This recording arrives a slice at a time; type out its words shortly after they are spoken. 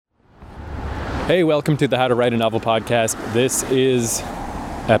Hey, welcome to the How to Write a Novel podcast. This is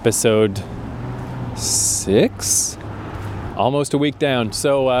episode 6? Almost a week down.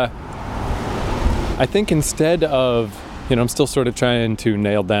 So I think instead of, I'm still sort of trying to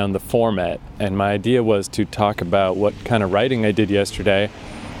nail down the format. And my idea was to talk about what kind of writing I did yesterday,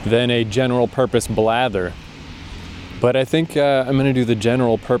 then a general purpose blather. But I think I'm going to do the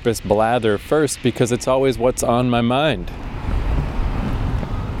general purpose blather first because it's always what's on my mind.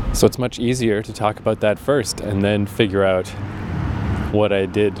 So it's much easier to talk about that first and then figure out what I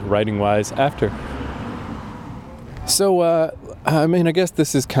did writing-wise after. So, I guess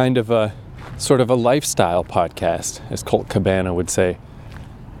this is kind of a sort of a lifestyle podcast, as Colt Cabana would say.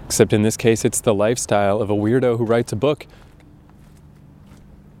 Except in this case, it's the lifestyle of a weirdo who writes a book.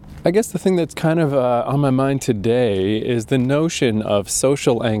 I guess the thing that's kind of on my mind today is the notion of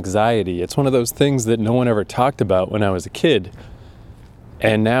social anxiety. It's one of those things that no one ever talked about when I was a kid.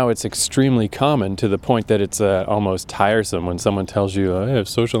 And now it's extremely common to the point that it's almost tiresome when someone tells you, I have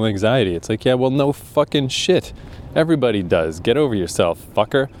social anxiety. It's like, yeah, well, no fucking shit. Everybody does. Get over yourself,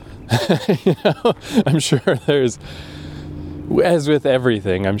 fucker. I'm sure there's, as with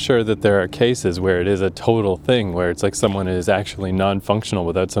everything, I'm sure that there are cases where it is a total thing, where it's like someone is actually non-functional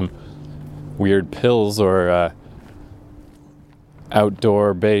without some weird pills or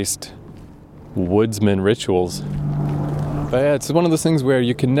outdoor-based woodsman rituals. But yeah, it's one of those things where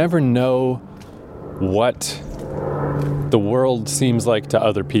you can never know what the world seems like to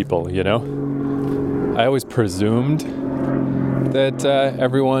other people, I always presumed that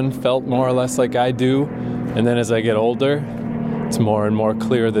everyone felt more or less like I do. And then as I get older, it's more and more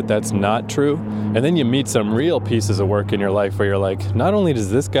clear that that's not true. And then you meet some real pieces of work in your life where you're like, not only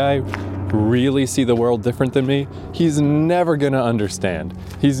does this guy really see the world different than me, he's never going to understand.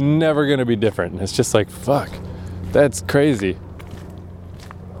 He's never going to be different. And it's just like, fuck. That's crazy.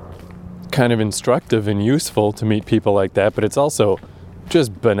 Kind of instructive and useful to meet people like that, but it's also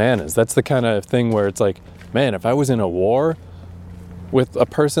just bananas. That's the kind of thing where it's like, man, if I was in a war with a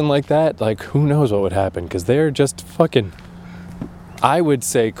person like that, like, who knows what would happen? Because they're just fucking, I would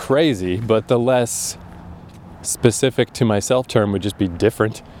say crazy, but the less specific to myself term would just be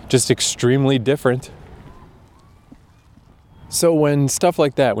different. Just extremely different. So when stuff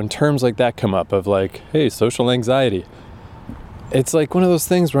like that, when terms like that come up of like, hey, social anxiety, it's like one of those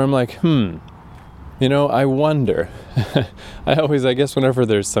things where I'm like, I wonder. I guess whenever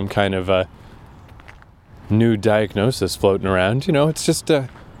there's some kind of a new diagnosis floating around, it's just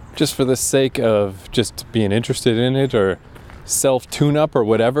for the sake of just being interested in it or self-tune-up or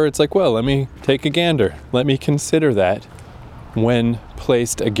whatever, it's like, well, let me take a gander. Let me consider that when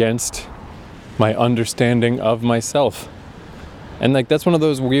placed against my understanding of myself. And like that's one of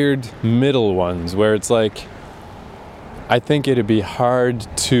those weird middle ones where it's like, I think it'd be hard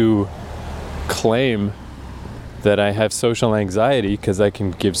to claim that I have social anxiety because I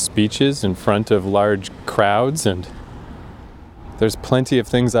can give speeches in front of large crowds and there's plenty of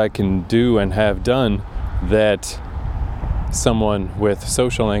things I can do and have done that someone with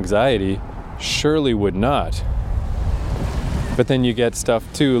social anxiety surely would not. But then you get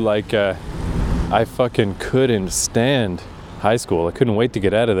stuff too like I fucking couldn't stand high school. I couldn't wait to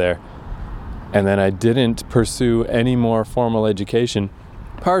get out of there. And then I didn't pursue any more formal education,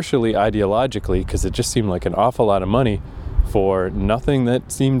 partially ideologically, because it just seemed like an awful lot of money for nothing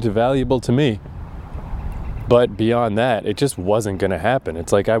that seemed valuable to me. But beyond that, it just wasn't going to happen.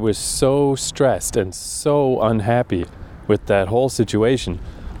 It's like I was so stressed and so unhappy with that whole situation.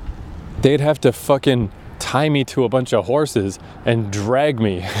 They'd have to fucking tie me to a bunch of horses and drag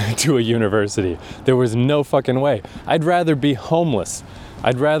me to a university. There was no fucking way. I'd rather be homeless.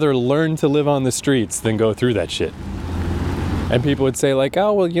 I'd rather learn to live on the streets than go through that shit. And people would say like,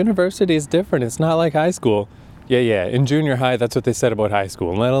 oh, well, university is different. It's not like high school. Yeah. In junior high, that's what they said about high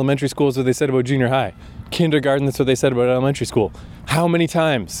school. In elementary school is what they said about junior high. Kindergarten, that's what they said about elementary school. How many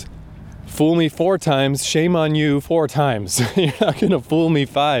times? Fool me 4 times, shame on you 4 times. You're not gonna fool me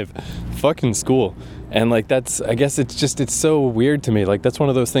 5. Fucking school. And like I guess it's so weird to me. Like that's one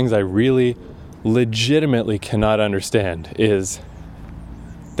of those things I really legitimately cannot understand is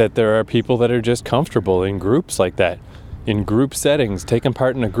that there are people that are just comfortable in groups like that, in group settings, taking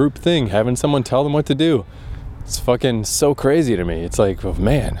part in a group thing, having someone tell them what to do. It's fucking so crazy to me. It's like, oh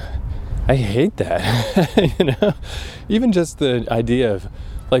man, I hate that. Even just the idea of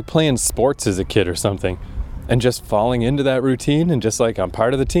like playing sports as a kid or something. And just falling into that routine and just like, I'm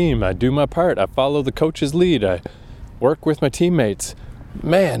part of the team. I do my part. I follow the coach's lead. I work with my teammates.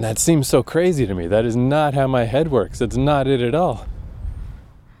 Man, that seems so crazy to me. That is not how my head works. It's not it at all.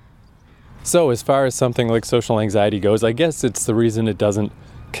 So as far as something like social anxiety goes, I guess it's the reason it doesn't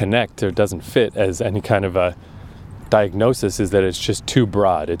connect or doesn't fit as any kind of a diagnosis is that it's just too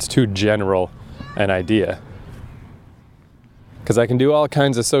broad. It's too general an idea. Because I can do all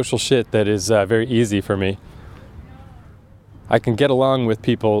kinds of social shit that is very easy for me. I can get along with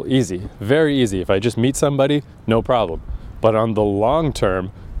people easy, very easy. If I just meet somebody, no problem. But on the long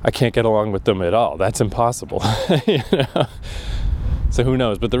term, I can't get along with them at all. That's impossible. You know? So who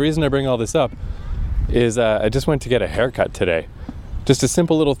knows? But the reason I bring all this up is I just went to get a haircut today. Just a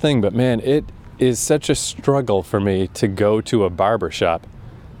simple little thing, but man, it is such a struggle for me to go to a barber shop.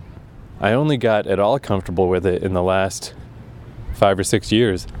 I only got at all comfortable with it in the last 5 or 6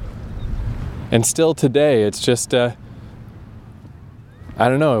 years. And still today, it's just, I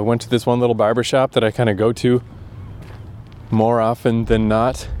don't know, I went to this one little barber shop that I kind of go to more often than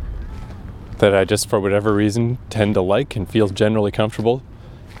not, that I just, for whatever reason, tend to like and feel generally comfortable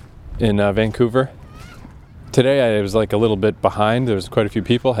in Vancouver. Today I was like a little bit behind. There was quite a few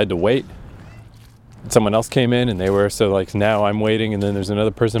people, had to wait. Someone else came in and they were, so like now I'm waiting and then there's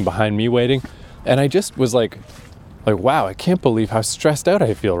another person behind me waiting. And I just was like, wow, I can't believe how stressed out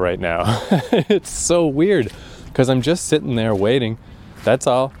I feel right now. It's so weird because I'm just sitting there waiting. That's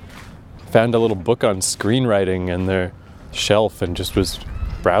all. Found a little book on screenwriting in their shelf and just was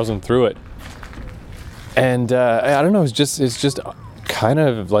browsing through it. And I don't know, it's just kind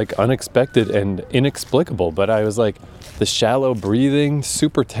of like unexpected and inexplicable, but I was like, the shallow breathing,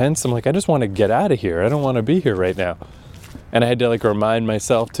 super tense. I'm like, I just want to get out of here. I don't want to be here right now. And I had to like remind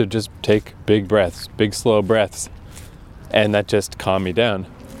myself to just take big breaths, big slow breaths. And that just calmed me down.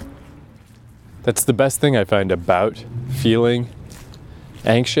 That's the best thing I find about feeling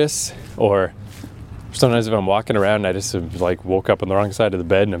anxious, or sometimes if I'm walking around and I just like woke up on the wrong side of the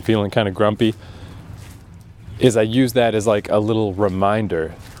bed and I'm feeling kind of grumpy, is I use that as like a little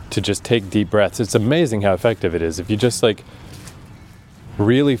reminder to just take deep breaths. It's amazing how effective it is. If you just like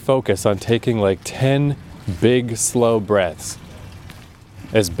really focus on taking like 10 big slow breaths,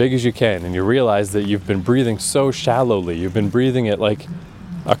 as big as you can, and you realize that you've been breathing so shallowly, you've been breathing at like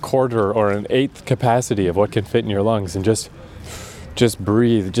a quarter or an eighth capacity of what can fit in your lungs, and just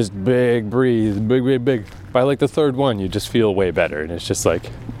breathe, just breathe, big. By like the third one, you just feel way better, and it's just like,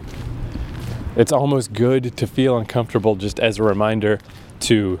 it's almost good to feel uncomfortable just as a reminder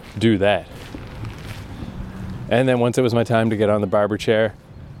to do that. And then once it was my time to get on the barber chair,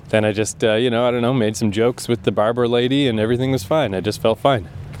 then I just, made some jokes with the barber lady and everything was fine. I just felt fine.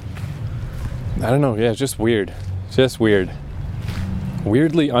 I don't know, yeah, it's just weird. Just weird.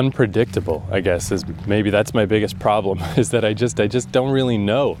 Weirdly unpredictable, I guess, is maybe that's my biggest problem, is that I just don't really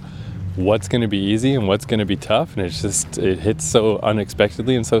know what's going to be easy and what's going to be tough, and it hits so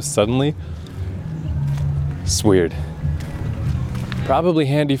unexpectedly and so suddenly. It's weird. Probably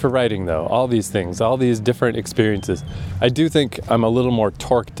handy for writing though, all these things, all these different experiences. I do think I'm a little more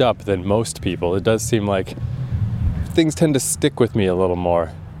torqued up than most people. It does seem like things tend to stick with me a little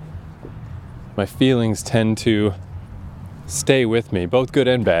more. My feelings tend to stay with me, both good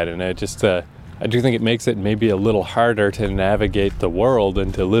and bad, and I do think it makes it maybe a little harder to navigate the world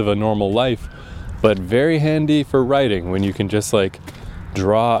and to live a normal life, but very handy for writing when you can just like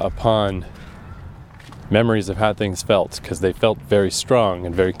draw upon memories of how things felt, because they felt very strong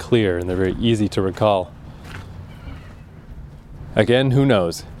and very clear and they're very easy to recall. Again, who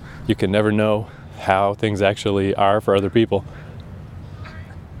knows? You can never know how things actually are for other people.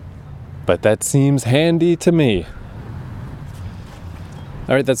 But that seems handy to me.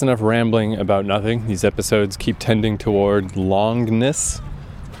 Alright, that's enough rambling about nothing. These episodes keep tending toward longness.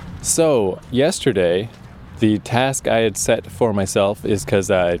 So, yesterday, the task I had set for myself is because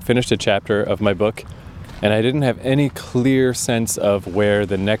I had finished a chapter of my book and I didn't have any clear sense of where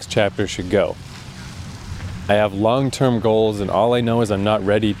the next chapter should go. I have long-term goals and all I know is I'm not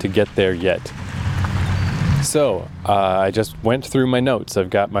ready to get there yet. So I just went through my notes.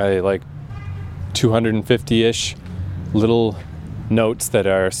 I've got my like 250-ish little notes that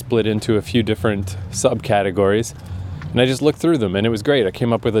are split into a few different subcategories. And I just looked through them and it was great. I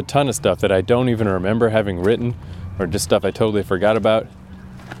came up with a ton of stuff that I don't even remember having written, or just stuff I totally forgot about.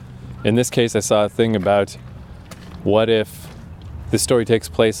 In this case, I saw a thing about what if this story takes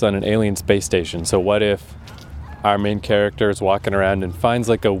place on an alien space station. So what if our main character is walking around and finds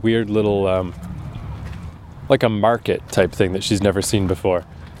like a weird little, like a market type thing that she's never seen before.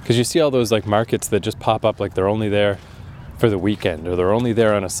 Because you see all those like markets that just pop up like they're only there for the weekend, or they're only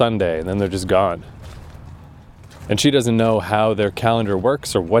there on a Sunday and then they're just gone. And she doesn't know how their calendar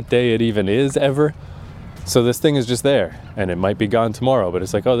works or what day it even is ever. So this thing is just there, and it might be gone tomorrow, but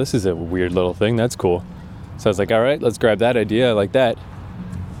it's like, oh, this is a weird little thing, that's cool. So I was like, all right, let's grab that idea, I like that.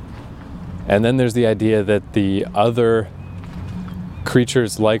 And then there's the idea that the other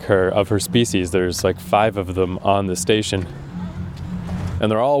creatures like her, of her species. There's like 5 of them on the station.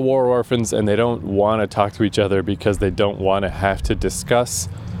 And they're all war orphans, and they don't want to talk to each other because they don't want to have to discuss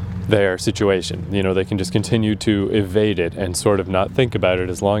their situation. You know, they can just continue to evade it and sort of not think about it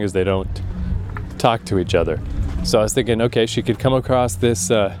as long as they don't talk to each other. So I was thinking, okay, she could come across this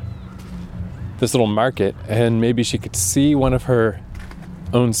this little market, and maybe she could see one of her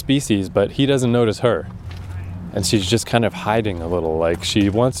own species, but he doesn't notice her. And she's just kind of hiding a little, like she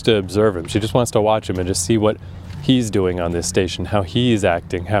wants to observe him. She just wants to watch him and just see what he's doing on this station, how he's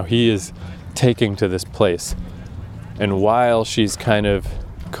acting, how he is taking to this place. And while she's kind of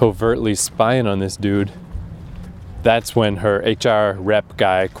covertly spying on this dude, that's when her HR rep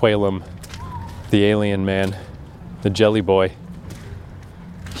guy, Qualum, the alien man, the jelly boy,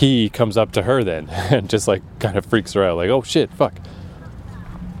 he comes up to her then and just like kind of freaks her out, like, oh shit, fuck.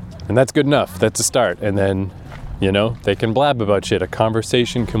 And that's good enough. That's a start. And then, you know, they can blab about shit. A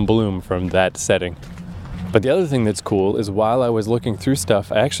conversation can bloom from that setting. But the other thing that's cool is while I was looking through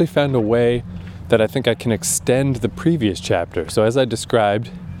stuff, I actually found a way that I think I can extend the previous chapter. So as I described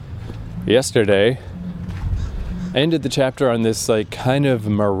yesterday, I ended the chapter on this like kind of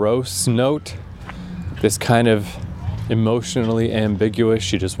morose note, this kind of emotionally ambiguous,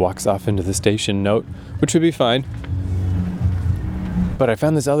 she just walks off into the station note, which would be fine. But I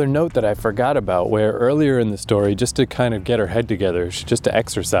found this other note that I forgot about, where earlier in the story, just to kind of get her head together, just to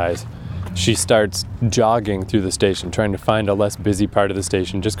exercise, she starts jogging through the station, trying to find a less busy part of the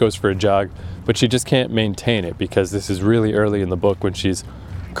station, just goes for a jog, but she just can't maintain it because this is really early in the book when she's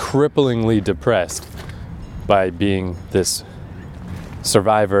cripplingly depressed by being this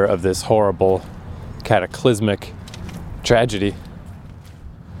survivor of this horrible, cataclysmic tragedy.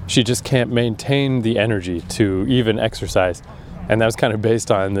 She just can't maintain the energy to even exercise. And that was kind of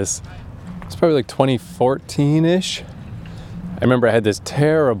based on this, it's probably like 2014-ish. I remember I had this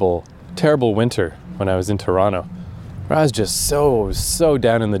terrible winter when I was in Toronto, where I was just so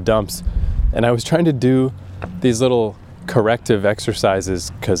down in the dumps. And I was trying to do these little corrective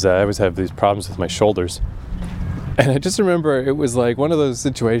exercises because I always have these problems with my shoulders. And I just remember it was like one of those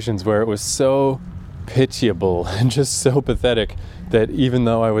situations where it was so pitiable and just so pathetic that even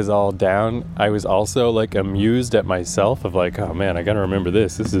though I was all down, I was also like amused at myself of like, oh man, I gotta remember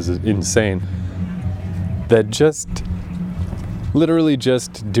this is insane. That just literally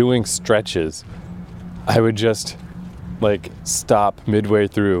just doing stretches, I would just like stop midway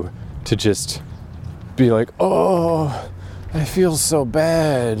through to just be like, oh, I feel so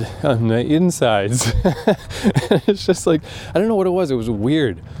bad on the insides. It's just like, I don't know what it was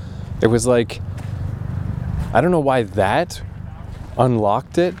weird. It was like, I don't know why that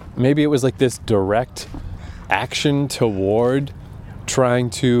unlocked it. Maybe it was like this direct action toward trying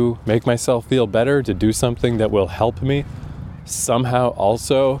to make myself feel better, to do something that will help me. Somehow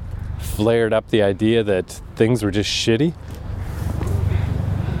also flared up the idea that things were just shitty.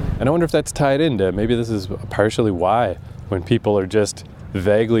 And I wonder if that's tied into, maybe this is partially why when people are just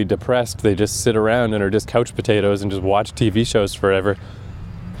vaguely depressed, they just sit around and are just couch potatoes and just watch TV shows forever.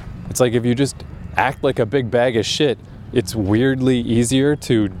 It's like if you just act like a big bag of shit, it's weirdly easier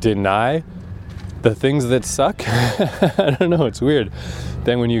to deny the things that suck. I don't know, it's weird.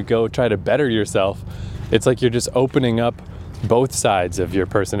 Then when you go try to better yourself, it's like you're just opening up both sides of your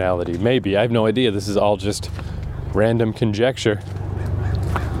personality. Maybe, I have no idea. This is all just random conjecture.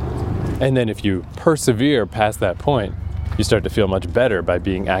 And then if you persevere past that point, you start to feel much better by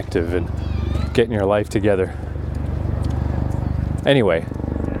being active and getting your life together. Anyway,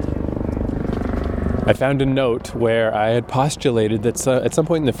 I found a note where I had postulated that at some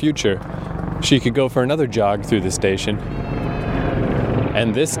point in the future, she could go for another jog through the station.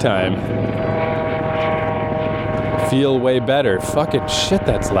 And this time, feel way better. Fucking shit,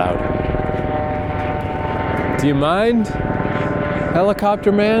 that's loud. Do you mind?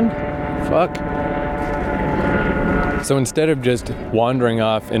 Helicopter man? Fuck. So instead of just wandering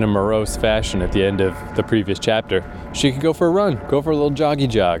off in a morose fashion at the end of the previous chapter, she could go for a run, go for a little joggy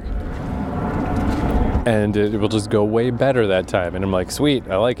jog. And it will just go way better that time. And I'm like, sweet,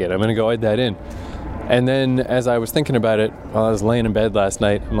 I like it. I'm going to go add that in. And then as I was thinking about it while I was laying in bed last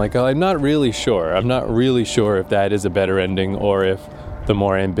night, I'm like, oh, I'm not really sure. I'm not really sure if that is a better ending or if the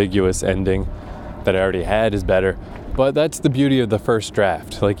more ambiguous ending that I already had is better. But that's the beauty of the first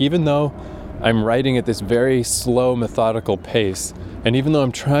draft. Like, even though I'm writing at this very slow, methodical pace, and even though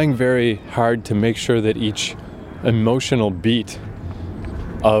I'm trying very hard to make sure that each emotional beat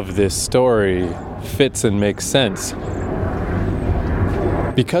of this story fits and makes sense,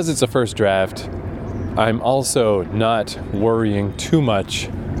 because it's a first draft, I'm also not worrying too much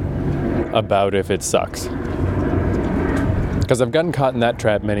about if it sucks. Because I've gotten caught in that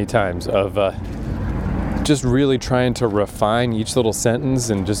trap many times of just really trying to refine each little sentence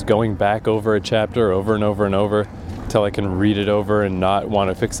and just going back over a chapter over and over and over till I can read it over and not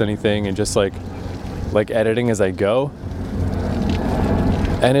want to fix anything, and just like editing as I go.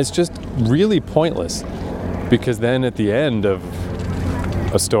 And it's just really pointless, because then at the end of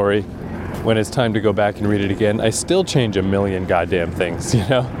a story, when it's time to go back and read it again, I still change a million goddamn things, you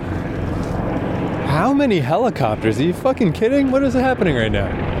know? How many helicopters? Are you fucking kidding? What is happening right now?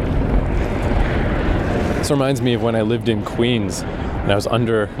 This reminds me of when I lived in Queens and I was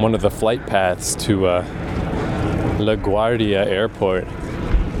under one of the flight paths to LaGuardia Airport.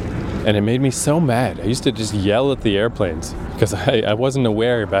 And it made me so mad. I used to just yell at the airplanes because I wasn't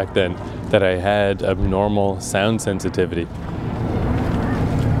aware back then that I had abnormal sound sensitivity.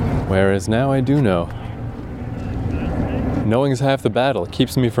 Whereas now I do know. Knowing is half the battle. It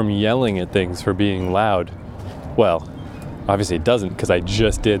keeps me from yelling at things for being loud. Well, obviously it doesn't, because I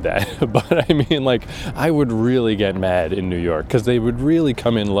just did that. But I mean, like, I would really get mad in New York because they would really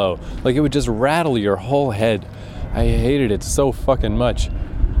come in low. Like, it would just rattle your whole head. I hated it so fucking much.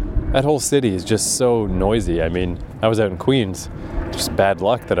 That whole city is just so noisy. I mean, I was out in Queens. Just bad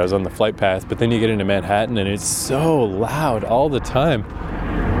luck that I was on the flight path. But then you get into Manhattan and it's so loud all the time.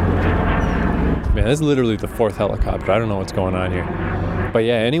 Man, this is literally the fourth helicopter. I don't know what's going on here. But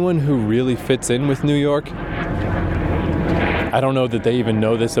yeah, anyone who really fits in with New York, I don't know that they even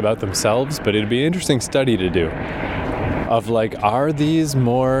know this about themselves, but it'd be an interesting study to do. Of like, are these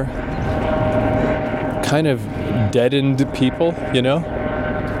more kind of deadened people, you know?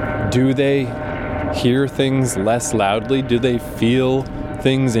 Do they hear things less loudly? Do they feel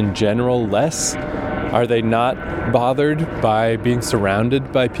things in general less? Are they not bothered by being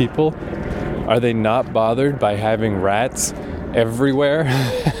surrounded by people? Are they not bothered by having rats everywhere?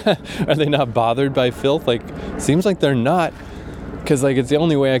 Are they not bothered by filth? Like, seems like they're not, because like it's the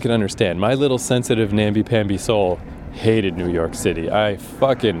only way I can understand. My little sensitive namby-pamby soul hated New York City. I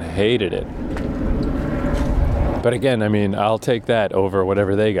fucking hated it. But again, I mean, I'll take that over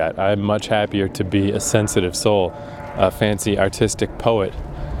whatever they got. I'm much happier to be a sensitive soul, a fancy artistic poet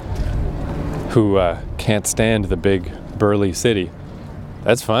who can't stand the big burly city.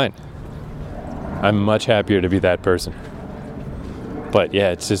 That's fine. I'm much happier to be that person. But yeah,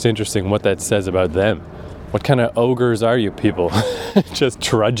 it's just interesting what that says about them. What kind of ogres are you people? Just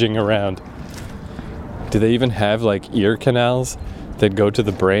trudging around. Do they even have like ear canals that go to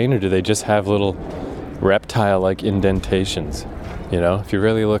the brain, or do they just have little reptile-like indentations? You know, if you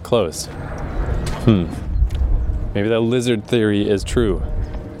really look close. Maybe that lizard theory is true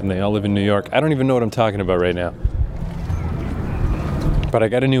and they all live in New York. I don't even know what I'm talking about right now. But I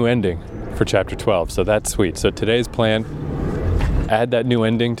got a new ending for chapter 12, so that's sweet. So today's plan, add that new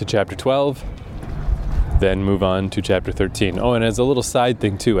ending to chapter 12, then move on to chapter 13. Oh, and as a little side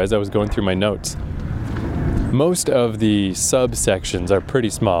thing too, as I was going through my notes, most of the subsections are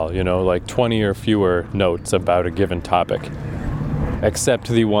pretty small, you know, like 20 or fewer notes about a given topic, except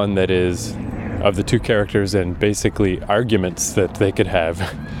the one that is of the two characters and basically arguments that they could have.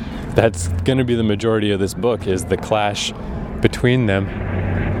 That's going to be the majority of this book, is the clash between them.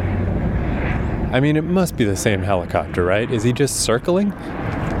 I mean, it must be the same helicopter, right? Is he just circling?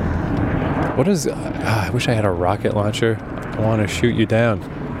 What is... I wish I had a rocket launcher. I want to shoot you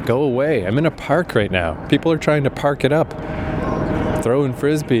down. Go away. I'm in a park right now. People are trying to park it up. Throwing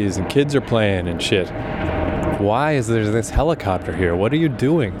frisbees and kids are playing and shit. Why is there this helicopter here? What are you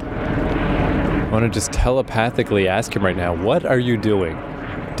doing? I want to just telepathically ask him right now, what are you doing?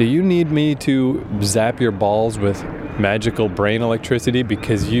 Do you need me to zap your balls with magical brain electricity?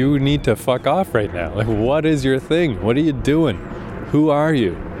 Because you need to fuck off right now. Like, what is your thing? What are you doing? Who are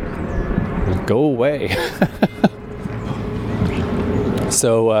you? Go away.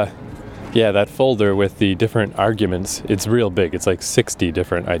 So, yeah, that folder with the different arguments, it's real big. It's like 60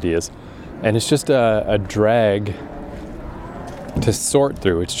 different ideas. And it's just a drag to sort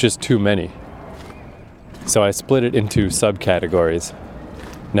through. It's just too many. So I split it into subcategories.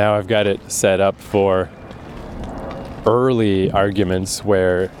 Now I've got it set up for early arguments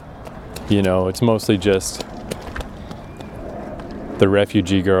where, you know, it's mostly just the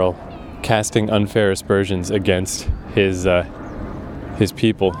refugee girl casting unfair aspersions against his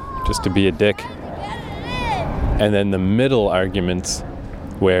people just to be a dick. And then the middle arguments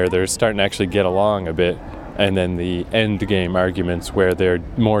where they're starting to actually get along a bit, and then the end game arguments where they're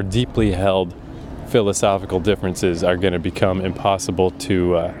more deeply held philosophical differences are going to become impossible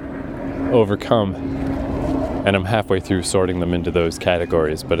to overcome. And I'm halfway through sorting them into those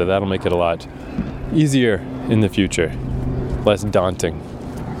categories, but that'll make it a lot easier in the future, less daunting.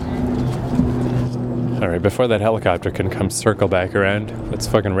 All right, before that helicopter can come circle back around, let's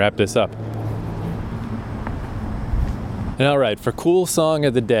fucking wrap this up. And all right, for cool song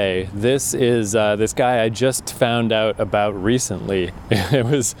of the day, this is this guy I just found out about recently. It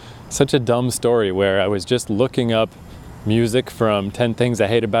was such a dumb story where I was just looking up music from 10 Things I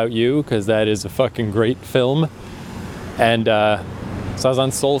Hate About You, because that is a fucking great film. And so I was on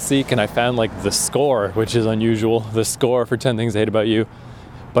SoulSeek and I found like the score, which is unusual, the score for 10 Things I Hate About You.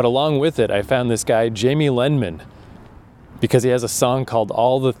 But along with it, I found this guy, Jamie Lenman, because he has a song called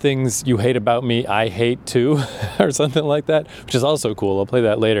All the Things You Hate About Me, I Hate Too, or something like that, which is also cool. I'll play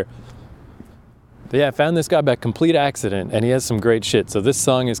that later. But yeah, I found this guy by complete accident, and he has some great shit. So this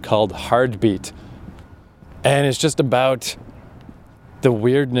song is called Heartbeat. And it's just about the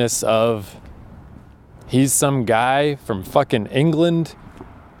weirdness of he's some guy from fucking England.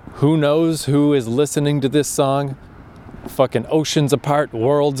 Who knows who is listening to this song? Fucking oceans apart,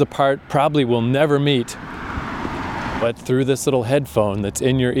 worlds apart, probably will never meet. But through this little headphone that's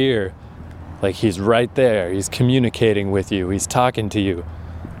in your ear, like he's right there, he's communicating with you, he's talking to you.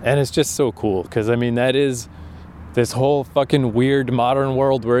 And it's just so cool, because I mean, that is this whole fucking weird modern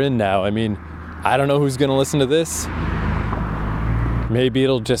world we're in now. I mean, I don't know who's gonna listen to this. Maybe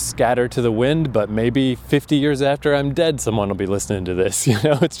it'll just scatter to the wind, but maybe 50 years after I'm dead, someone will be listening to this. You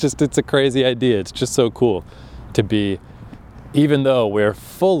know, it's a crazy idea. It's just so cool to be, even though we're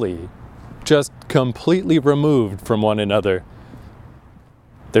fully, just completely removed from one another,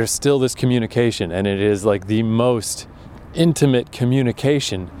 there's still this communication, and it is like the most intimate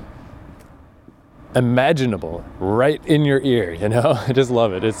communication imaginable, right in your ear, you know? I just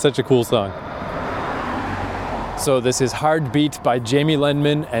love it. It's such a cool song. So this is Heartbeat by Jamie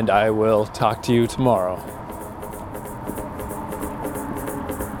Lenman, and I will talk to you tomorrow.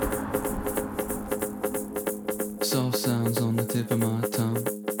 Soft sounds on the tip of my tongue.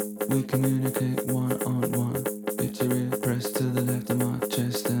 We communicate one-on-one. Picture it pressed to the left of my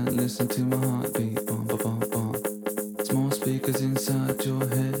chest and listen to my heartbeat. Bum, bum, bum, bum. Small speakers inside your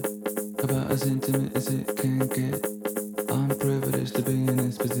head, about as intimate as it can get. I'm privileged to be in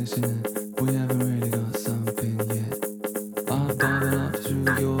this position, and we haven't really got something yet. I bubble up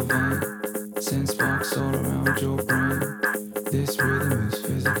through your vein, send sparks all around your brain. This rhythm is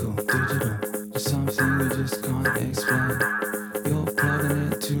physical, digital, it's something you just can't explain. You're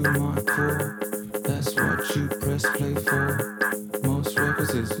plugging it to my core, that's what you press play for. Most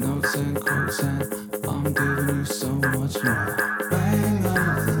records is notes and chords, and I'm giving you so much more. Bang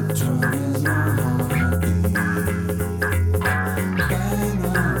of the drum is my heartbeat. Bang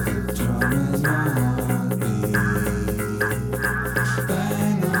of the drum is my heartbeat.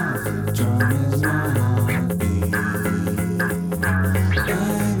 Bang of the drum is my heartbeat.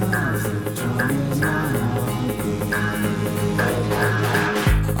 Bang of the drum is my heartbeat.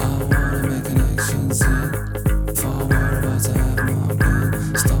 I wanna make an action scene, for we're about to have my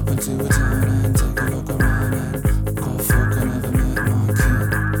pen. Stop into a town and take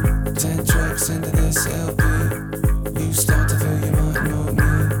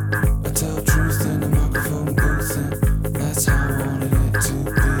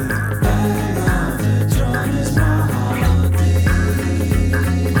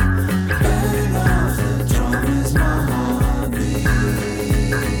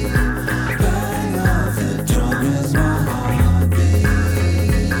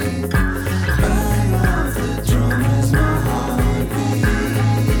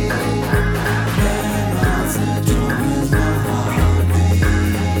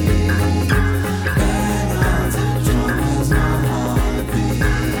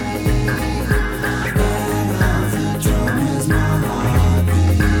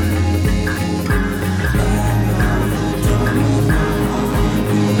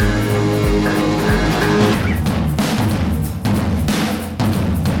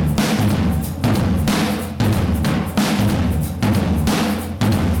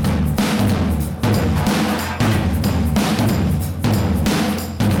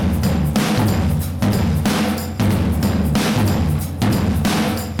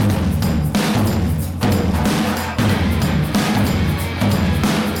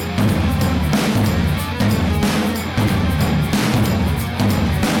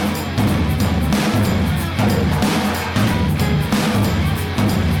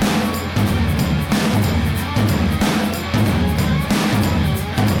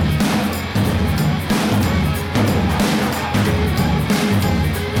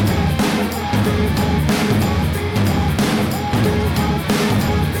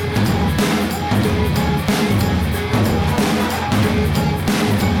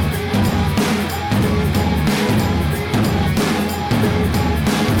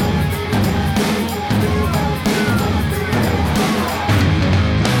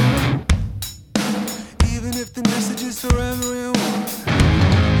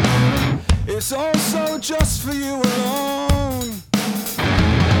just for you alone.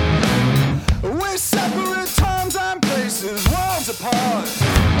 We're separate times and places, worlds apart.